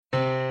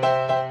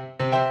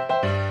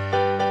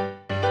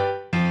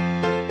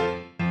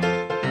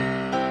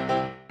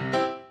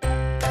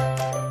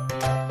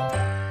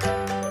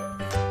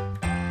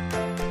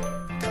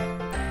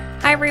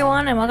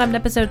everyone, and welcome to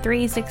episode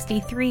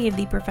 363 of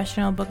the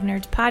Professional Book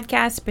Nerds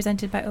podcast,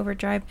 presented by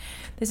Overdrive.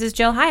 This is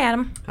Jill. Hi,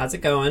 Adam. How's it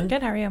going?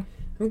 Good, how are you?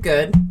 I'm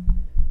good.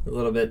 A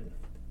little bit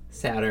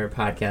sadder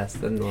podcast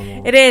than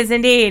normal. It is,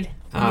 indeed.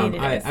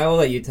 I will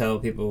let you tell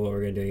people what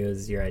we're going to do. It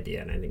was your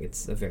idea, and I think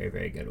it's a very,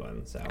 very good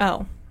one. So.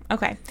 Oh,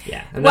 okay.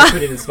 Yeah, I'm not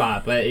putting in the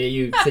spot, but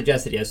you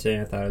suggested yesterday,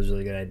 and I thought it was a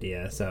really good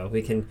idea. So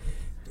we can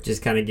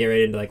just kind of get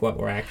right into like what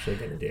we're actually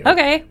going to do.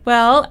 Okay.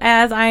 Well,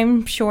 as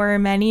I'm sure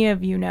many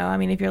of you know, I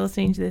mean, if you're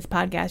listening to this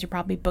podcast, you're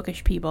probably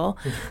bookish people.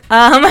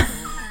 I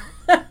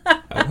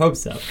hope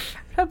so.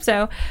 Hope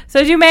so. So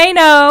as you may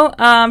know,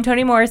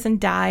 Toni Morrison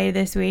died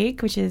this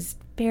week, which is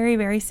very,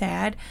 very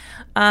sad.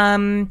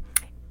 And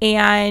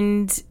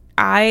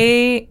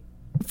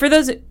for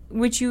those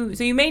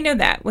you may know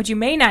that. What you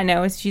may not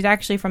know is she's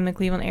actually from the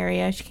Cleveland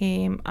area.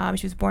 She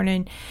was born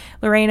in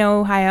Lorain,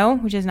 Ohio,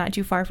 which is not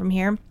too far from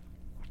here.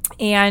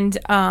 And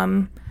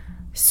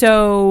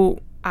so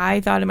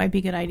I thought it might be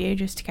a good idea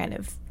just to kind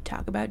of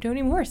talk about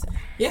Toni Morrison.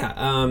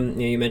 Yeah,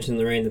 you mentioned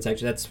Lorain.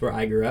 That's where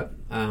I grew up,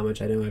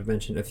 which I know I've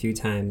mentioned a few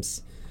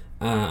times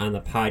on the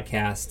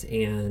podcast.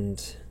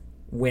 And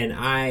when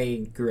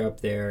I grew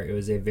up there, it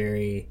was a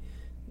very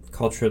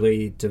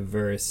culturally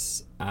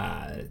diverse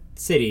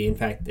city. In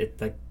fact,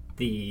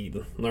 the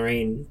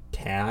Lorain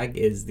tag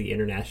is the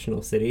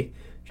international city,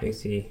 which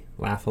makes me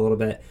laugh a little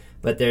bit.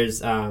 But there's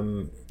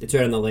it's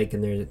right on the lake,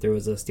 and there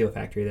was a steel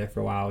factory there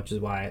for a while, which is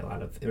why a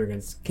lot of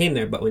immigrants came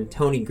there. But when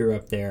Toni grew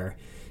up there,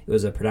 it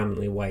was a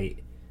predominantly white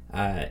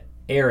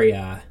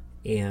area,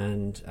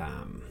 and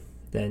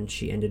then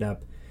she ended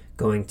up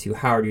going to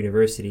Howard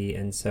University,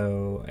 and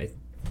so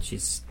she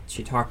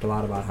talked a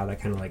lot about how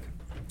that kind of like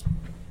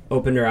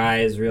opened her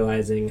eyes,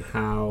 realizing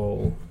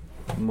how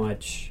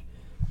much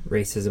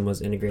racism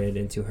was integrated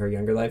into her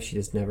younger life. She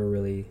just never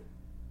really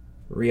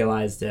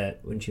realized it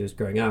when she was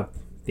growing up,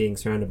 being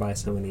surrounded by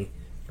so many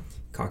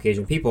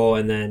Caucasian people.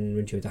 And then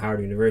when she went to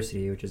Howard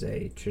University, which is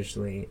a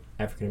traditionally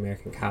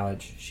African-American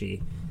college,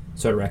 she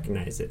sort of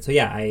recognized it. So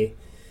yeah, I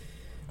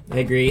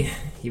agree.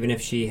 Even if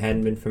she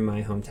hadn't been from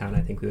my hometown,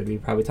 I think we would be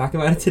probably talking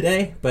about it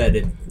today. But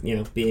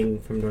being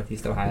from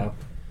Northeast Ohio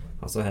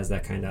also has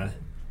that kind of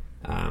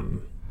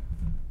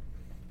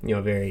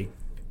very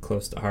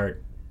close to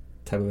heart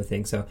type of a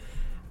thing. So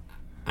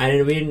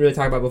we didn't really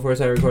talk about before we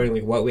started recording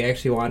like what we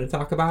actually wanted to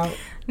talk about.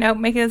 Nope,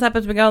 making this up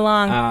as we go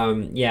along. But I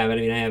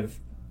mean, I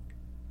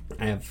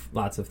have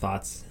lots of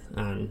thoughts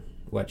on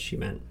what she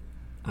meant.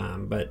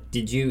 But do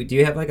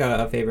you have like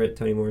a favorite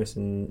Toni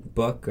Morrison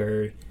book,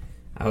 or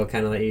I'll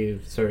kind of let you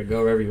sort of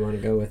go wherever you want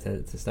to go with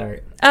it to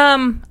start.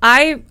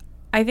 I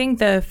think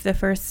the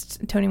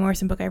first Toni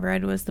Morrison book I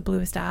read was The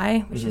Bluest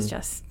Eye, which is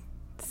just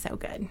so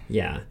good.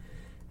 Yeah.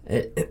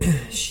 That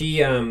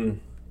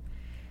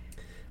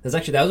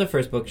was her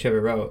first book she ever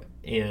wrote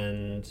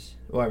and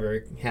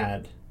ever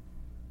had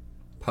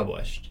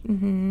published.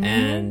 Mm-hmm.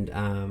 And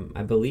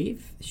I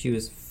believe she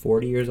was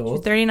 40 years old. She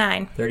was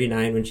 39.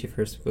 39 when she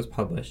first was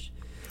published.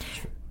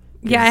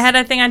 Yeah, I had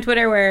a thing on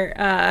Twitter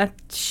where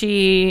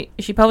she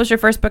published her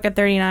first book at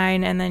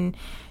 39, and then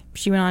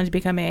she went on to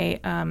become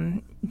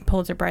a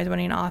Pulitzer Prize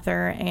winning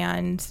author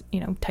and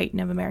Titan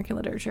of American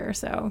literature.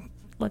 So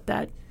let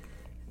that.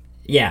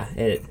 Yeah,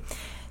 it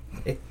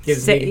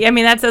gives me. I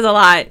mean, that says a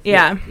lot.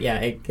 Yeah. Yeah,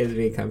 it gives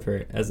me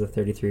comfort as a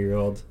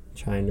 33-year-old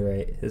trying to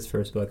write his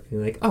first book,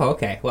 being like, oh,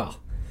 okay, well,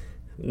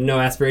 no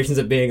aspirations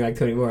of being like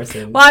Toni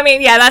Morrison. Well, I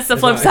mean, yeah, that's the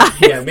flip side.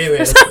 Yeah, mainly.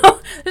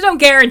 There's no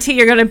guarantee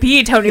you're going to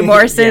be Toni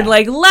Morrison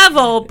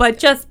level, but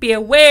just be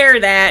aware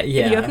that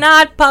if you have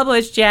not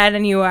published yet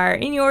and you are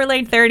in your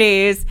late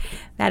 30s,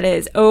 that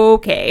is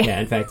okay. Yeah,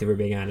 in fact, if we're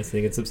being honest, I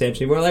think it's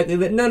substantially more likely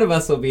that none of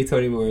us will be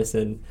Toni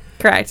Morrison.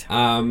 Correct.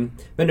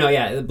 But no,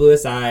 yeah, The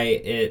Bluest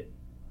Eye,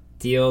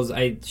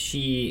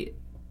 she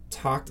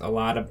talked a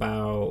lot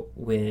about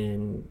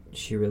when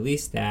she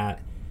released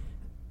that,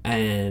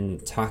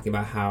 and talking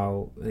about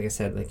how, like I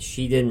said, like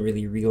she didn't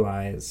really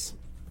realize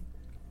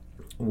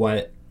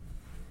what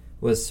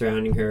was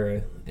surrounding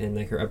her and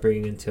like her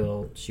upbringing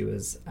until she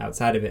was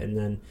outside of it. And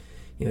then,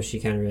 she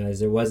kind of realized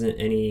there was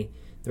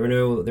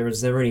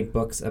never any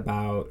books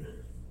about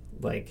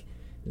like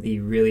the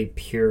really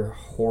pure,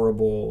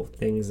 horrible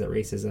things that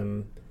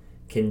racism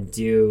can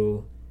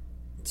do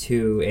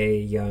to a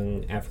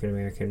young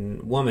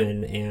African-American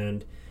woman,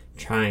 and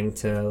trying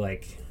to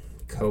like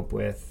cope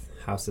with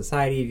how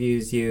society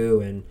views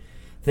you. And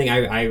the thing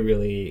I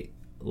really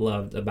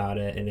loved about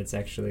it, and it's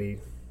actually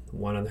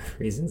one of the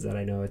reasons that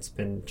I know it's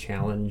been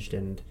challenged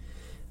and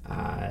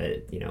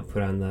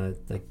put on the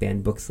like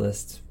banned books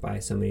list by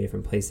so many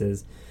different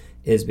places,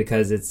 is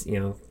because it's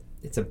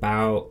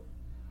about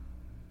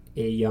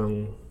a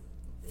young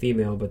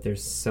female, but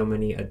there's so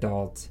many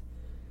adult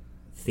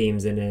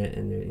themes in it,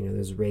 and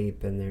there's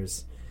rape and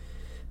there's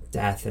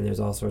death and there's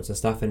all sorts of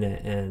stuff in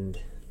it,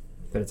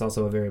 but it's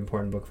also a very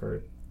important book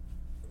for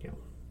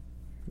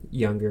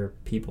younger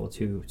people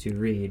to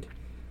read.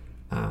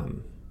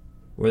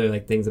 Were there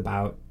like things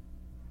about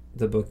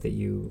the book that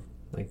you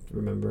like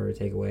remember or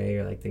take away,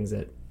 or like things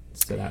that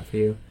stood out for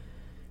you?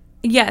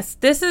 Yes,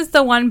 this is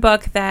the one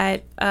book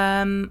that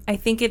I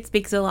think it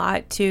speaks a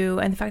lot to,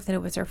 and the fact that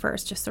it was her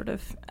first just sort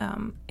of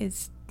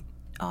is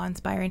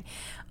awe-inspiring.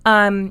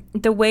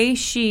 The way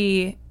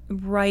she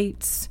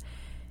writes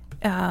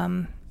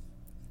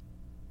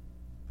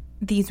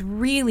these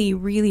really,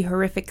 really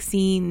horrific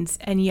scenes,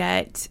 and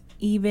yet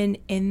even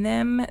in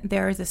them,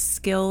 there is a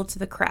skill to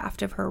the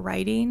craft of her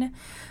writing.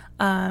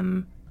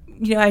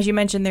 As you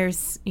mentioned,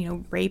 there's,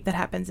 rape that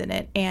happens in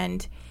it,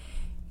 and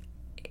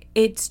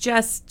it's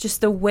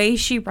just the way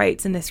she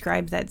writes and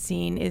describes that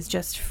scene is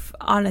just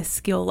on a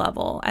skill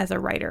level as a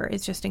writer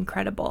is just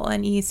incredible.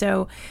 And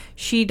so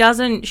she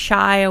doesn't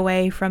shy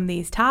away from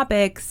these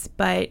topics,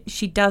 but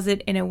she does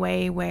it in a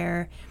way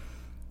where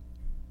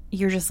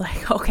you're just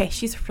like, okay,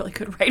 she's a really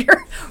good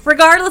writer,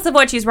 regardless of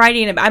what she's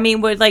writing about. I mean,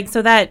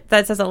 so that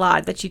says a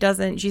lot that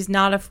she's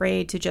not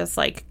afraid to just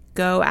like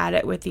go at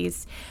it with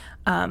these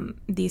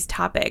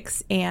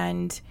topics.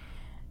 And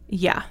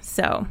yeah,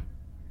 so.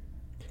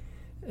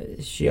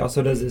 She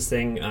also does this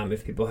thing,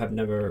 if people have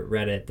never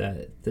read it,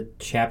 that the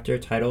chapter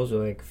titles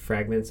are like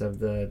fragments of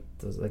those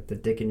like the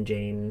Dick and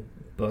Jane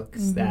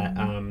books that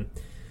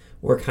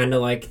were kind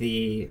of like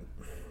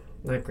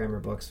not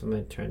grammar books. What am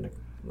I trying to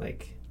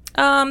like?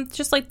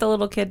 Just like the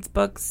little kids'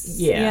 books.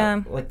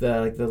 Yeah. Like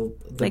the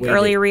like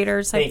early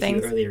readers type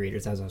things. Early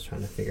readers, as I was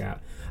trying to figure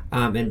out.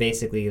 And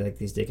basically, like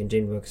these Dick and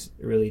Jane books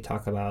really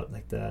talk about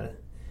like the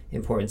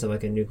importance of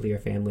like a nuclear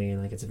family,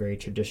 and like it's a very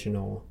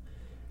traditional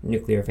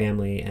nuclear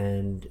family.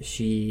 And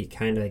she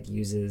kind of like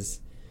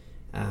uses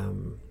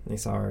I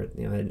saw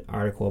an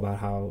article about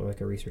how,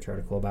 like a research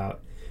article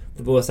about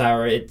the Bullets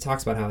Hour, it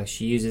talks about how like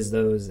she uses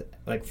those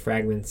like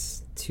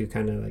fragments to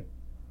kind of like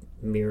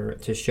mirror,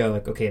 to show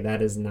like, okay,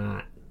 that is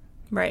not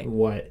right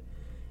what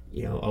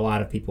a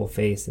lot of people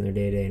face in their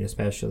day-to-day, and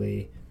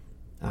especially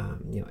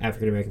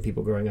African American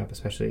people growing up,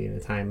 especially in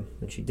a time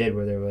when she did,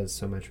 where there was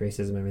so much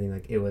racism and everything.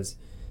 Like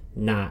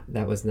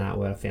that was not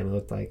what a family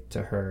looked like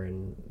to her.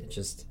 And it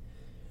just,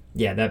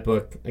 that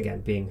book,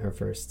 again, being her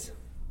first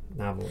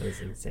novel,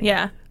 is insane.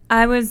 Yeah.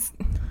 There was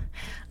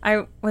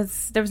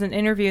an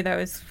interview that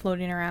was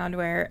floating around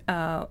where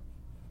a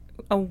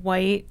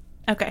white,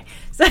 okay.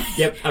 So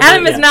yep,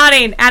 Adam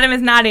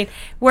is nodding.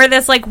 Where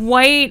this like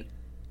white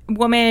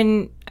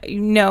woman,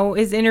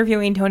 is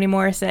interviewing Toni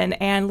Morrison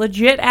and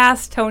legit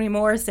asked Toni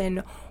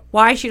Morrison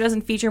why she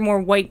doesn't feature more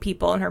white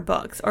people in her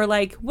books, or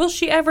like, will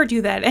she ever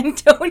do that? And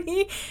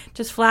Toni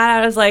just flat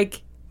out is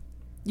like,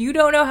 you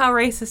don't know how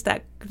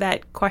racist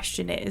that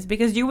question is,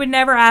 because you would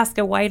never ask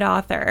a white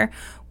author,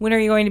 when are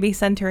you going to be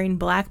centering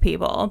black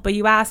people? But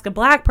you ask a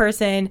black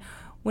person,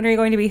 when are you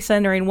going to be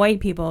centering white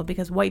people?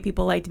 Because white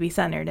people like to be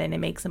centered, and it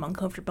makes them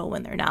uncomfortable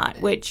when they're not,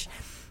 which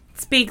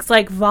speaks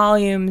like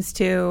volumes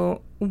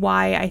to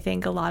why I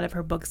think a lot of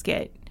her books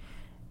get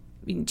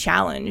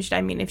challenged.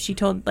 I mean, if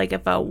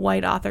a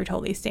white author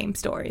told these same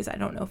stories, I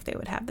don't know if they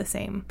would have the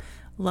same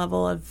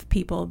level of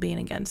people being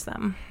against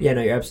them. Yeah,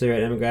 no, you're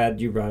absolutely right. I'm glad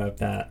you brought up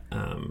that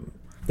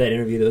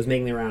interview that was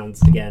making the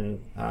rounds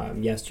again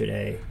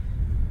yesterday,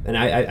 and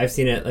I've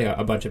seen it like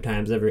a bunch of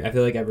times. I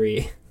feel like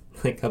every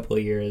like couple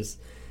of years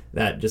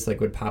that just like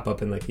would pop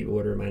up, and like people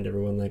would remind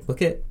everyone like,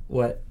 look at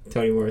what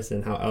Toni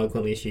Morrison, how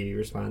eloquently she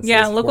responds.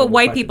 Yeah, look what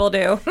white people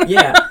do.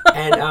 Yeah,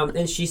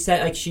 and she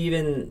said, like, she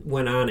even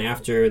went on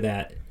after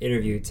that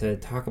interview to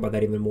talk about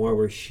that even more,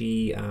 where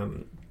she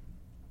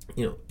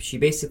she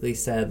basically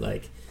said,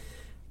 like,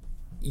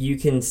 you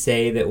can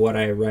say that what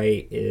I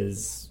write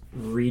is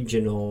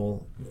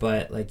regional,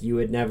 but like you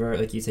would never,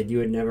 like you said, you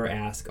would never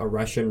ask a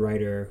Russian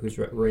writer who's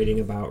writing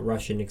about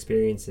Russian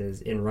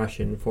experiences in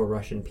Russian for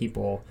Russian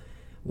people,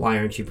 why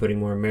aren't you putting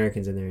more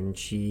Americans in there? And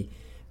she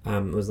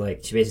was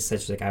like, she basically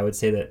said, she's like, I would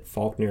say that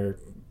Faulkner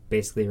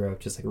basically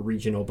wrote just like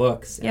regional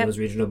books, and those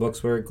regional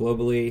books were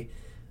globally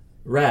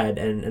read,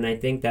 and I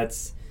think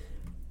that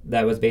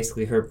was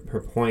basically her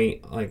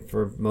point, like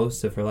for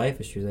most of her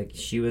life. She was like,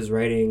 she was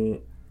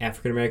writing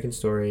African American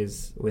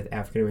stories with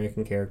African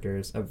American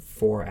characters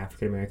for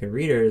African American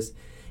readers,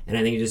 and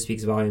I think it just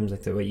speaks volumes,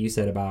 like to what you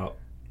said about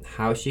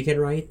how she can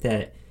write,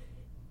 that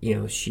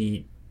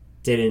she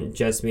didn't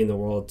just mean the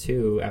world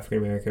to African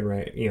American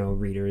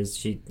readers.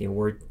 She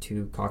we're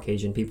two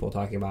Caucasian people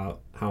talking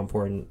about how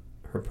important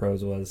her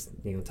prose was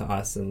to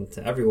us and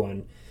to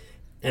everyone.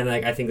 And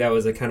like I think that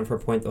was like kind of her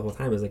point the whole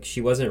time, is like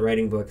she wasn't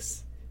writing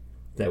books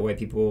that white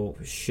people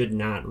should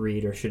not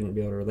read or shouldn't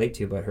be able to relate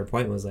to, but her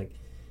point was like,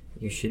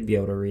 you should be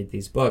able to read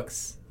these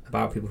books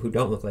about people who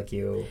don't look like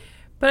you.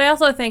 But I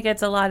also think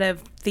it's a lot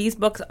of, these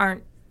books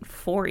aren't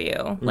for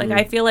you. Like,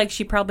 I feel like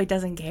she probably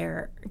doesn't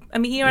care. I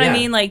mean, you know what I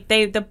mean? Like,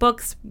 the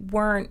books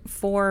weren't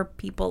for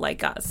people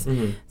like us.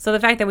 So the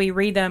fact that we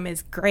read them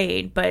is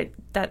great, but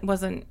that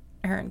wasn't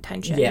her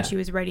intention. Yeah. She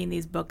was writing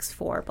these books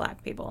for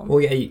black people.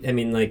 Well, yeah, I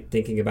mean, like,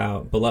 thinking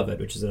about Beloved,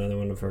 which is another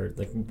one of her,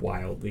 like,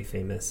 wildly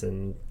famous,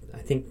 and I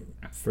think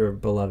for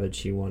Beloved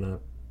she won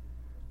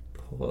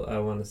I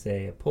want to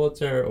say a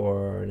Pulitzer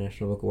or a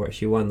National Book Award.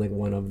 She won like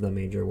one of the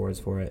major awards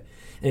for it.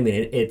 I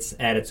mean, it's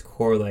at its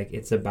core, like,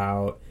 it's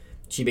about,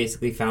 she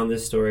basically found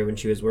this story when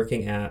she was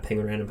working at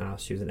Penguin Random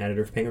House. She was an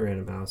editor for Penguin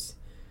Random House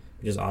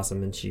which is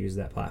awesome. And she used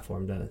that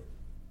platform to,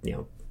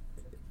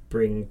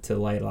 bring to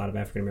light a lot of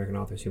African American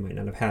authors who might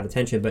not have had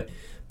attention. But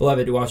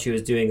Beloved, while she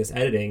was doing this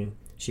editing,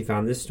 she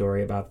found this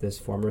story about this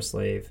former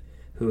slave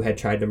who had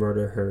tried to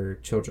murder her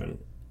children.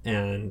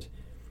 And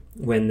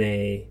when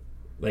they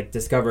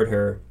discovered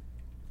her,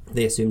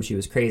 they assumed she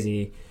was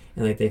crazy,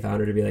 and they found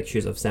her to be she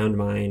was of sound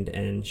mind,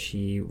 and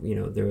she,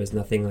 there was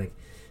nothing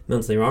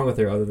mentally wrong with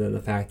her other than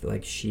the fact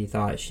that she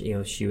thought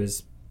she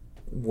was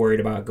worried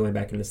about going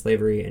back into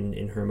slavery, and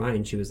in her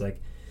mind she was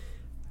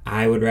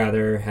I would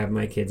rather have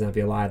my kids not be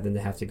alive than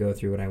to have to go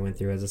through what I went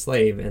through as a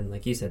slave. And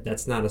like you said,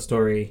 that's not a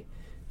story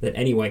that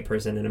any white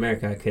person in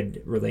America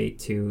could relate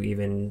to,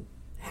 even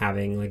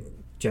having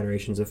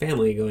generations of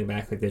family going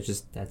back.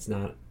 That's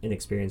not an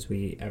experience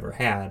we ever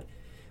had.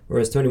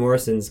 Whereas Toni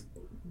Morrison's,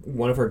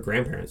 one of her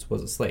grandparents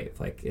was a slave.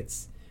 Which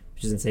is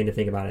insane to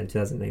think about it in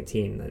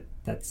 2019,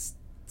 that's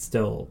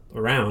still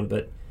around.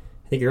 But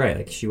I think you're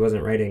right. She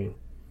wasn't writing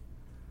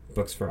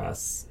books for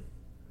us.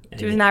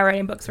 She was not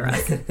writing books for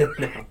us.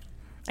 No.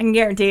 I can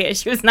guarantee it.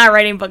 She was not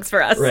writing books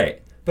for us.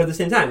 Right. But at the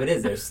same time,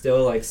 they're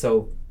still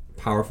so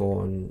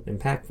powerful and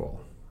impactful.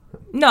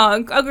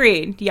 No,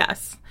 agreed.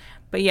 Yes.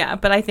 But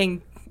I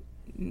think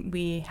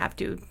we have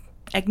to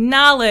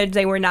acknowledge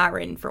they were not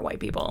written for white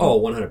people.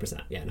 Oh,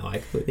 100%. Yeah, no, I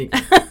completely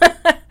agree.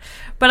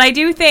 But I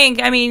do think,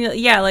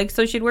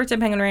 so she'd worked at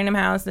Penguin Random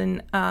House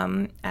and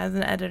as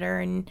an editor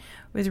and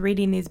was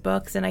reading these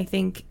books, and I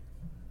think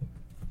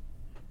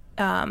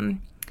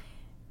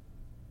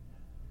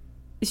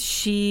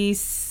she,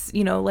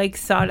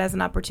 saw it as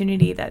an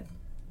opportunity that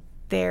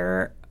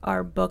there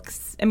are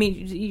books.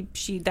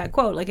 That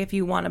quote, if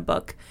you want a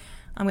book,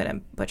 I'm going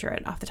to butcher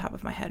it off the top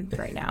of my head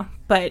right now,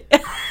 but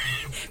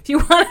if you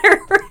want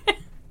to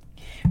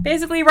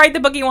basically write the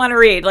book you want to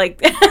read,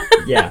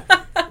 yeah.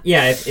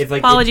 If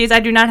apologies,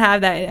 I do not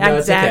have that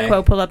exact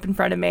quote pulled up in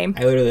front of me.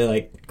 I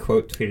literally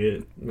quote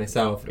tweeted it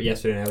myself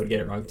yesterday, and I would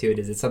get it wrong too.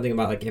 It's something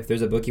about if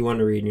there's a book you want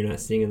to read and you're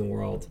not seeing in the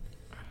world,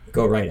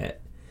 go write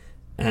it.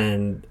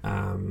 And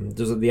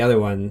there's the other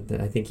one that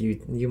I think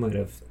you might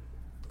have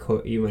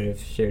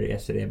shared it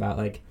yesterday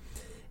about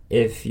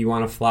if you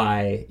want to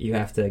fly, you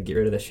have to get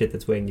rid of the shit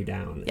that's weighing you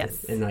down.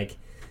 Yes. And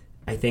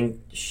I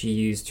think she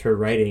used her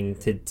writing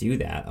to do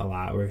that a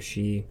lot, where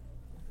she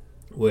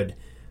would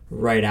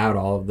write out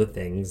all of the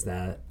things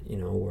that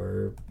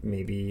were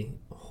maybe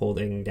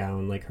holding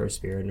down her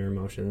spirit and her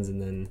emotions,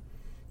 and then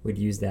would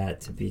use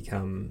that to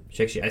become.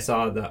 I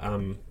saw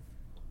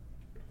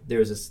there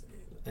was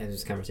I had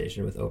this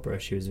conversation with Oprah.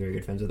 She was very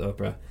good friends with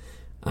Oprah.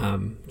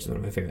 Which is one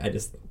of my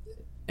favorite.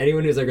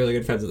 Anyone who's really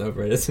good friends with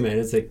Oprah, it's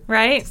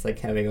right.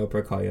 It's having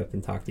Oprah call you up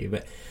and talk to you.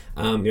 But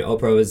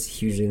Oprah was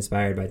hugely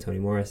inspired by Toni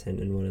Morrison,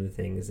 and one of the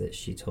things that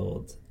she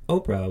told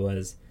Oprah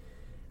was,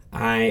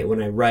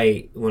 when I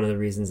write, one of the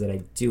reasons that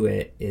I do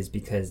it is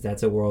because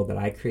that's a world that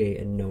I create,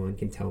 and no one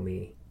can tell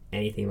me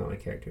anything about my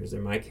characters.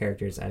 They're my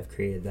characters. I've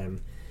created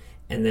them.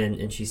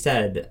 And she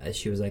said,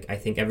 she was I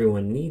think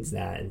everyone needs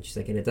that. And she's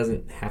and it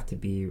doesn't have to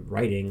be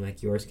writing.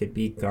 Yours could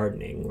be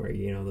gardening, where,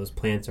 those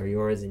plants are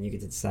yours and you get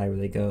to decide where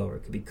they go. Or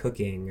it could be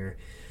cooking, or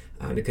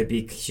it could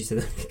be, she said,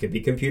 it could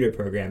be computer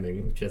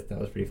programming, which that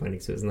was pretty funny.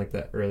 So it was in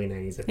the early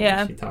 90s, I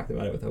think she talked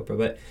about it with Oprah.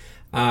 But,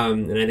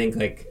 and I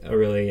think a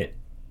really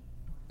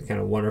kind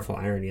of wonderful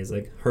irony is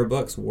her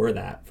books were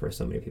that for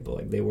so many people.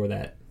 They were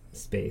that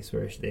space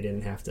where they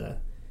didn't have to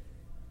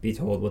be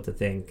told what to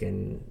think,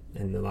 and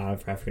a lot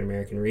of African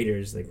American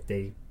readers,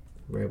 they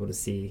were able to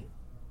see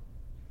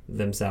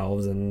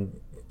themselves and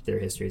their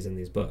histories in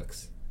these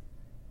books.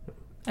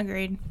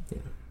 Agreed.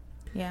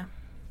 Yeah.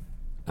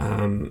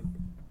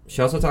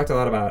 She also talked a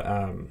lot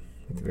about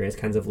the various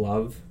kinds of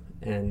love,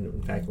 and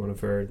in fact, one of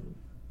her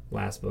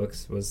last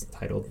books was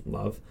titled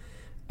Love,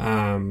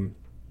 and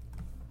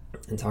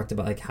talked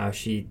about how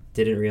she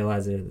didn't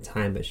realize it at the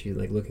time, but she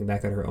looking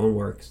back at her own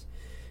works,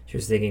 she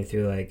was thinking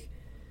through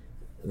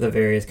the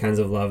various kinds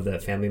of love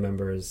that family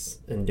members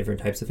and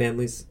different types of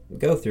families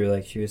go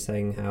through. She was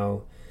saying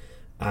how,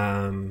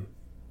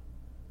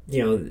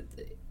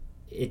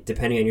 it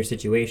depending on your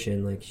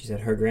situation, she said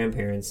her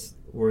grandparents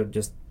were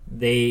just,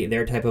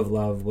 their type of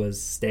love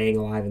was staying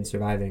alive and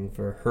surviving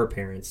for her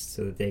parents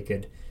so that they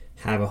could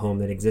have a home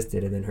that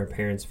existed. And then her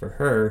parents, for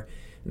her,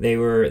 they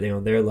were,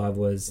 their love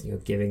was,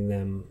 giving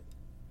them,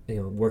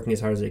 working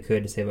as hard as they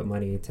could to save up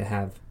money to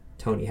have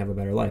Toni have a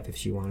better life if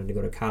she wanted to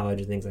go to college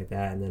and things like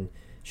that. And then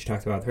she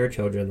talked about her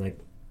children,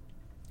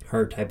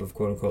 her type of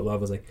quote-unquote love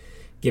was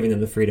giving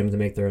them the freedom to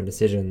make their own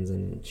decisions.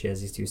 And she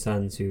has these two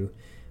sons who,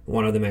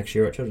 one of them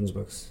actually wrote children's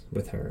books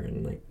with her.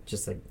 And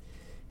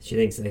she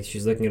thinks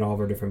she's looking at all of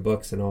her different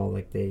books and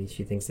all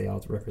she thinks they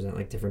all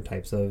represent different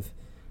types of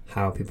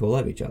how people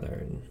love each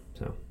other. And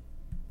so,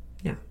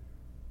 yeah,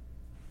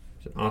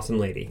 she's an awesome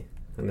lady.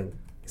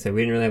 So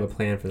we didn't really have a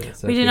plan for this.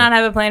 So we did not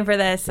have a plan for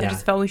this. Yeah. I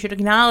just felt we should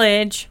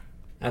acknowledge.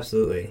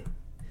 Absolutely.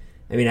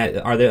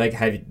 Are there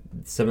have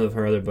some of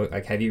her other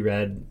books? Have you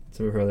read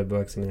some of her other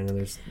books? I know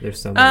there's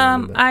so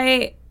many.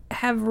 I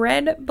have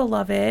read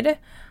Beloved,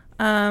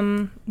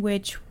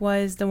 which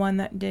was the one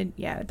that did.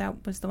 Yeah,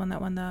 that was the one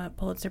that won the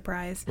Pulitzer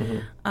Prize.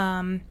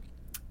 Mm-hmm.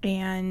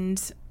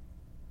 and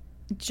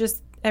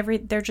just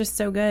they're just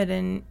so good.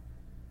 And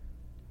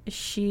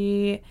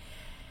she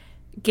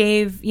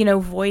gave,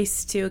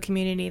 voice to a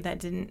community that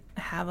didn't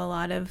have a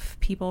lot of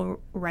people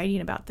writing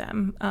about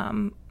them,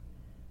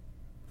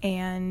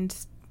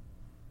 and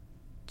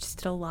just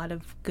did a lot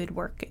of good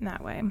work in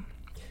that way.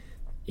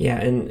 Yeah,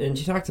 and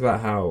she talked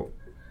about how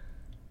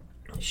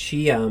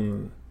she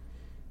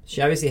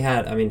obviously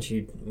had,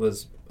 she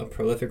was a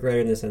prolific writer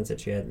in the sense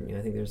that she had,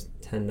 I think there's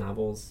 10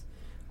 novels.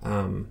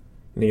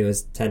 It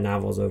was 10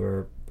 novels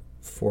over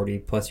 40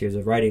 plus years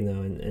of writing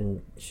though,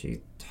 and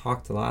she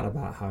talked a lot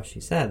about how she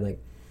said, like,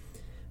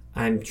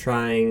 I'm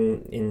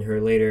trying, in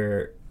her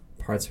later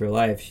parts of her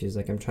life, she's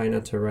like, I'm trying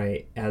not to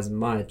write as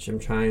much. I'm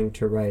trying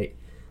to write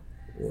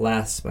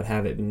less, but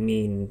have it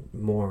mean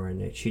more.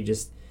 And she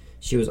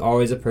was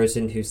always a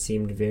person who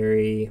seemed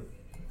very,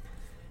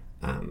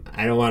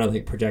 I don't want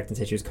to project and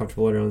say she was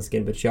comfortable in her own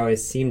skin, but she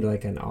always seemed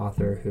like an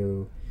author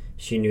who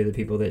she knew the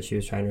people that she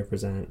was trying to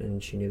represent,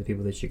 and she knew the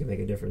people that she could make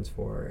a difference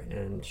for.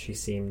 And she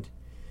seemed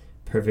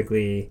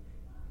perfectly,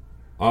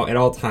 at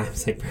all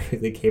times,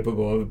 perfectly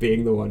capable of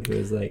being the one who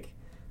is like,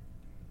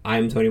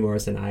 I'm Toni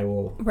Morrison, I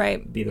will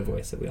be the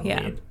voice that we all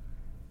need.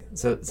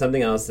 So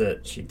something else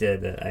that she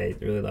did that I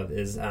really loved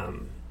is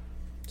to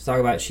talk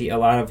about a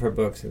lot of her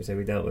books,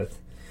 they dealt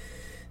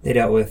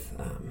with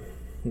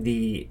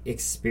the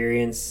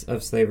experience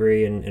of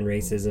slavery and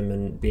racism,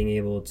 and being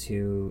able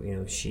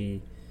to,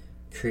 she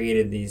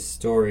created these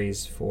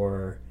stories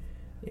for,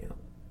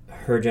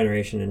 her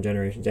generation and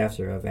generations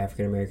after of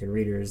African American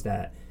readers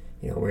that,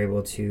 were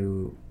able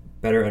to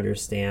better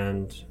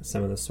understand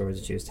some of the stories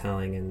that she was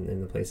telling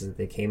and the places that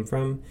they came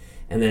from.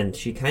 And then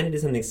she kind of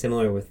did something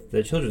similar with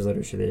the children's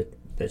literature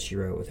that she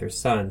wrote with her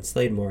son,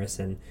 Slade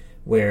Morrison,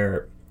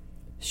 where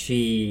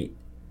they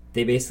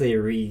basically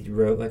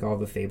rewrote all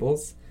the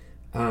fables,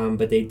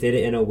 but they did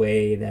it in a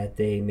way that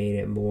they made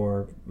it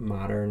more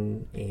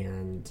modern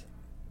and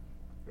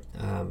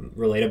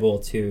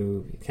relatable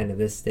to kind of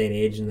this day and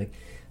age. And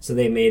so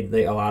they made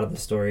a lot of the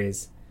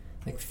stories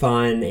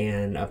fun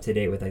and up to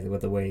date with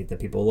with the way that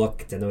people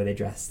looked and the way they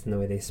dressed and the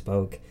way they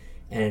spoke,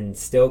 and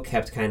still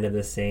kept kind of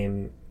the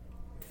same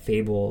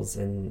fables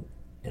and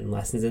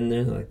lessons in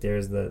there.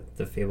 There's the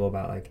fable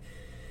about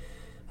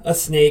a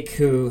snake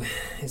who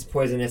is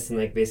poisonous,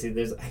 and basically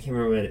there's, I can't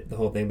remember the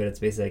whole thing, but it's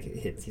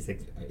basically he's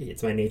like,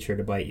 it's my nature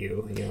to bite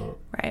you,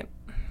 Right.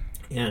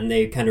 And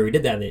they kind of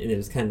redid that, and it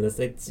was kind of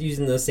this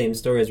using those same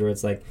stories where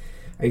it's like,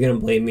 are you going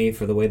to blame me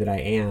for the way that I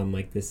am?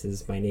 This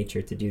is my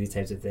nature to do these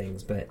types of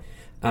things. But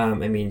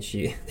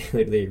she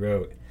literally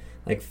wrote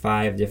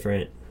 5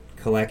 different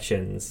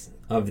collections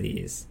of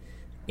these,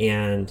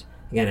 and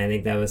again, I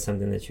think that was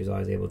something that she was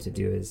always able to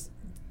do, is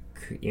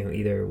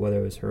either whether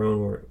it was her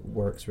own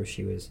works where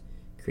she was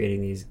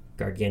creating these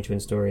gargantuan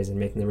stories and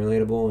making them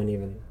relatable, and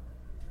even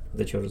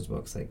the children's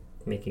books,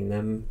 making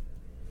them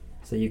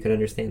so you could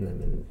understand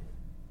them. And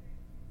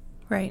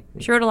right.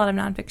 She wrote a lot of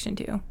nonfiction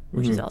too,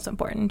 which is also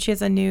important. She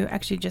has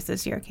actually just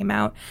this year came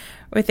out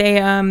with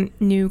a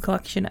new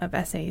collection of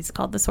essays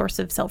called The Source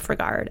of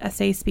Self-Regard,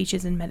 Essays,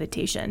 Speeches, and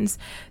Meditations.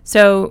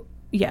 So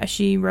yeah,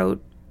 she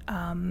wrote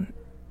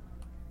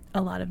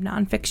a lot of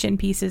nonfiction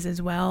pieces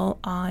as well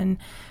on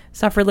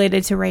stuff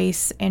related to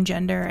race and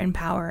gender and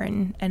power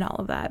and all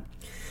of that.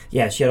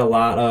 Yeah, she had a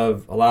lot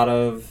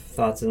of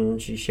thoughts,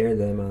 and she shared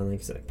them on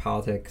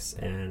politics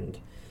and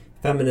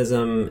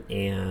feminism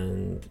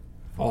and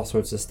all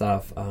sorts of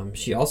stuff.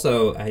 She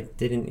also, I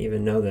didn't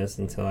even know this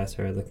until I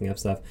started looking up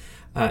stuff.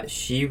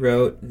 She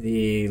wrote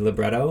the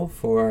libretto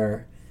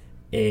for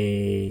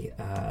an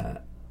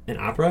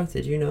opera.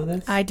 Did you know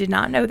this? I did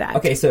not know that.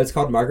 Okay, so it's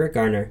called Margaret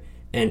Garner,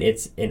 and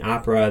it's an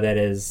opera that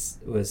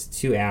was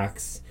 2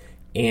 acts,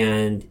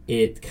 and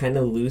it kind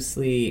of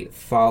loosely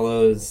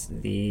follows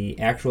the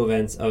actual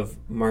events of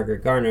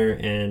Margaret Garner,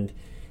 and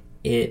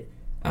it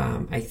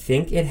I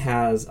think it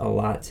has a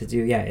lot to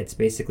do. Yeah, it's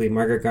basically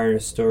Margaret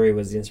Garner's story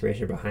was the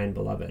inspiration behind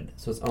Beloved.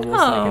 So it's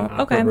almost like an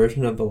opera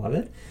version of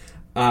Beloved.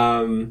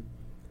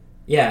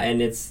 Yeah,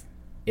 and it's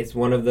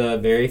one of the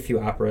very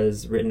few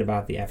operas written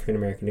about the African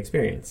American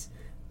experience.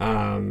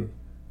 And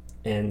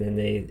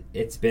then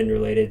it's been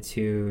related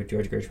to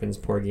George Gershwin's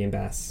Porgy and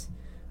Bess,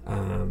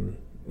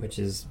 which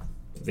is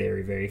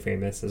very, very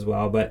famous as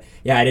well. But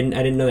yeah, I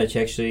didn't know that she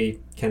actually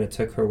kind of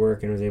took her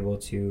work and was able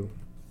to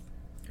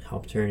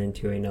help turn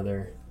into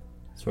another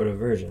sort of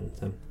version.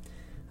 So,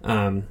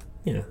 I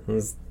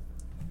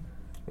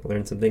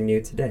learned something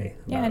new today.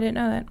 Yeah, I didn't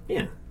know that.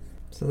 Yeah.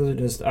 So those are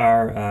just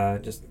our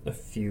just a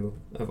few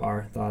of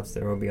our thoughts.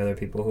 There will be other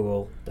people who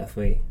will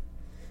definitely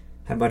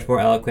have much more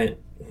eloquent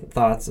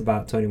thoughts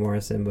about Toni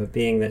Morrison, but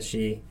being that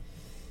she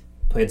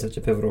played such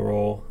a pivotal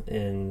role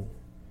in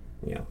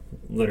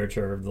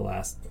literature of the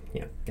last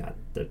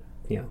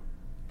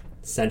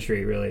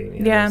century, really.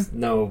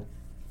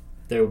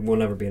 There will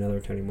never be another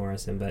Toni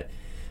Morrison, but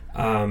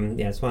I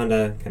just wanted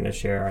to kind of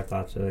share our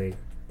thoughts really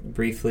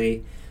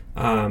briefly.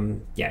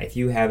 If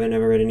you haven't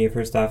ever read any of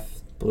her stuff,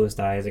 Bluest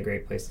Eye is a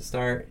great place to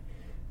start.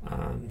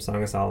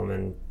 Song of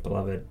Solomon,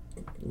 Beloved,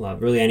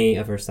 love really any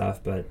of her stuff,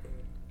 but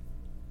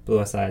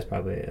Blue SI is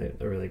probably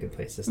a really good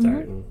place to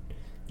start, and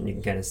you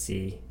can kind of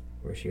see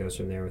where she goes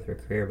from there with her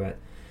career. But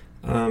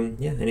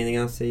yeah, anything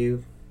else that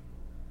you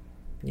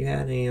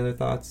had? Any other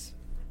thoughts?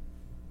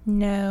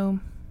 No.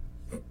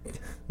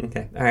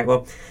 Okay. All right.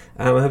 Well,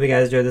 I hope you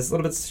guys enjoyed this a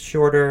little bit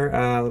shorter,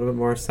 a little bit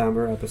more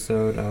somber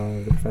episode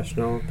of the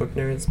Professional Book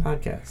Nerds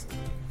podcast.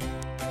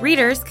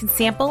 Readers can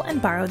sample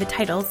and borrow the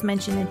titles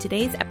mentioned in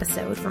today's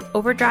episode from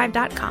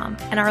Overdrive.com,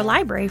 and our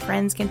library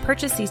friends can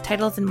purchase these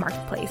titles in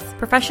Marketplace.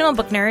 Professional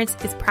Book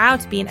Nerds is proud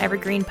to be an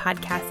Evergreen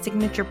Podcast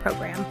signature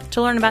program.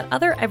 To learn about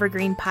other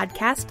Evergreen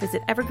podcasts,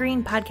 visit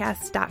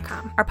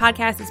evergreenpodcasts.com. Our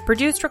podcast is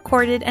produced,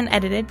 recorded, and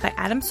edited by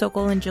Adam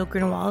Sokol and Jill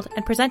Grunewald,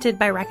 and presented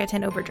by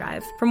Rakuten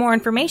Overdrive. For more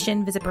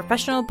information, visit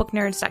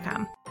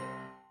professionalbooknerds.com.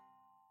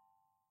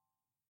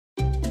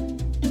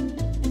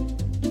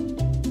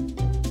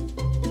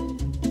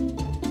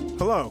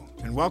 Hello,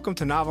 and welcome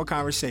to Novel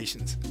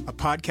Conversations, a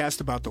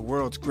podcast about the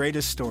world's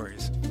greatest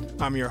stories.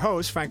 I'm your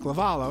host, Frank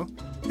Lavallo,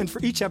 and for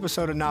each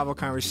episode of Novel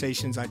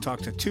Conversations, I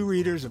talk to two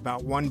readers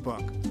about one book.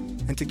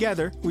 And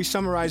together, we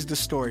summarize the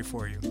story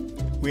for you.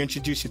 We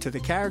introduce you to the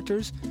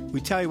characters,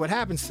 we tell you what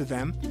happens to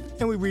them,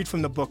 and we read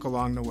from the book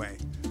along the way.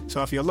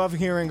 So if you love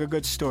hearing a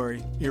good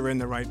story, you're in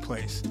the right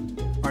place.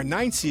 Our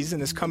 9th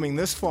season is coming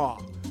this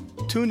fall.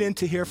 Tune in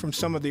to hear from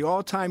some of the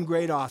all-time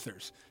great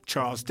authors,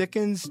 Charles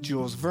Dickens,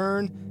 Jules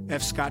Verne,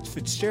 F. Scott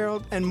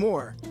Fitzgerald, and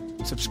more.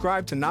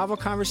 Subscribe to Novel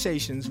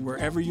Conversations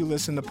wherever you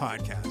listen to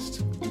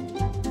podcasts.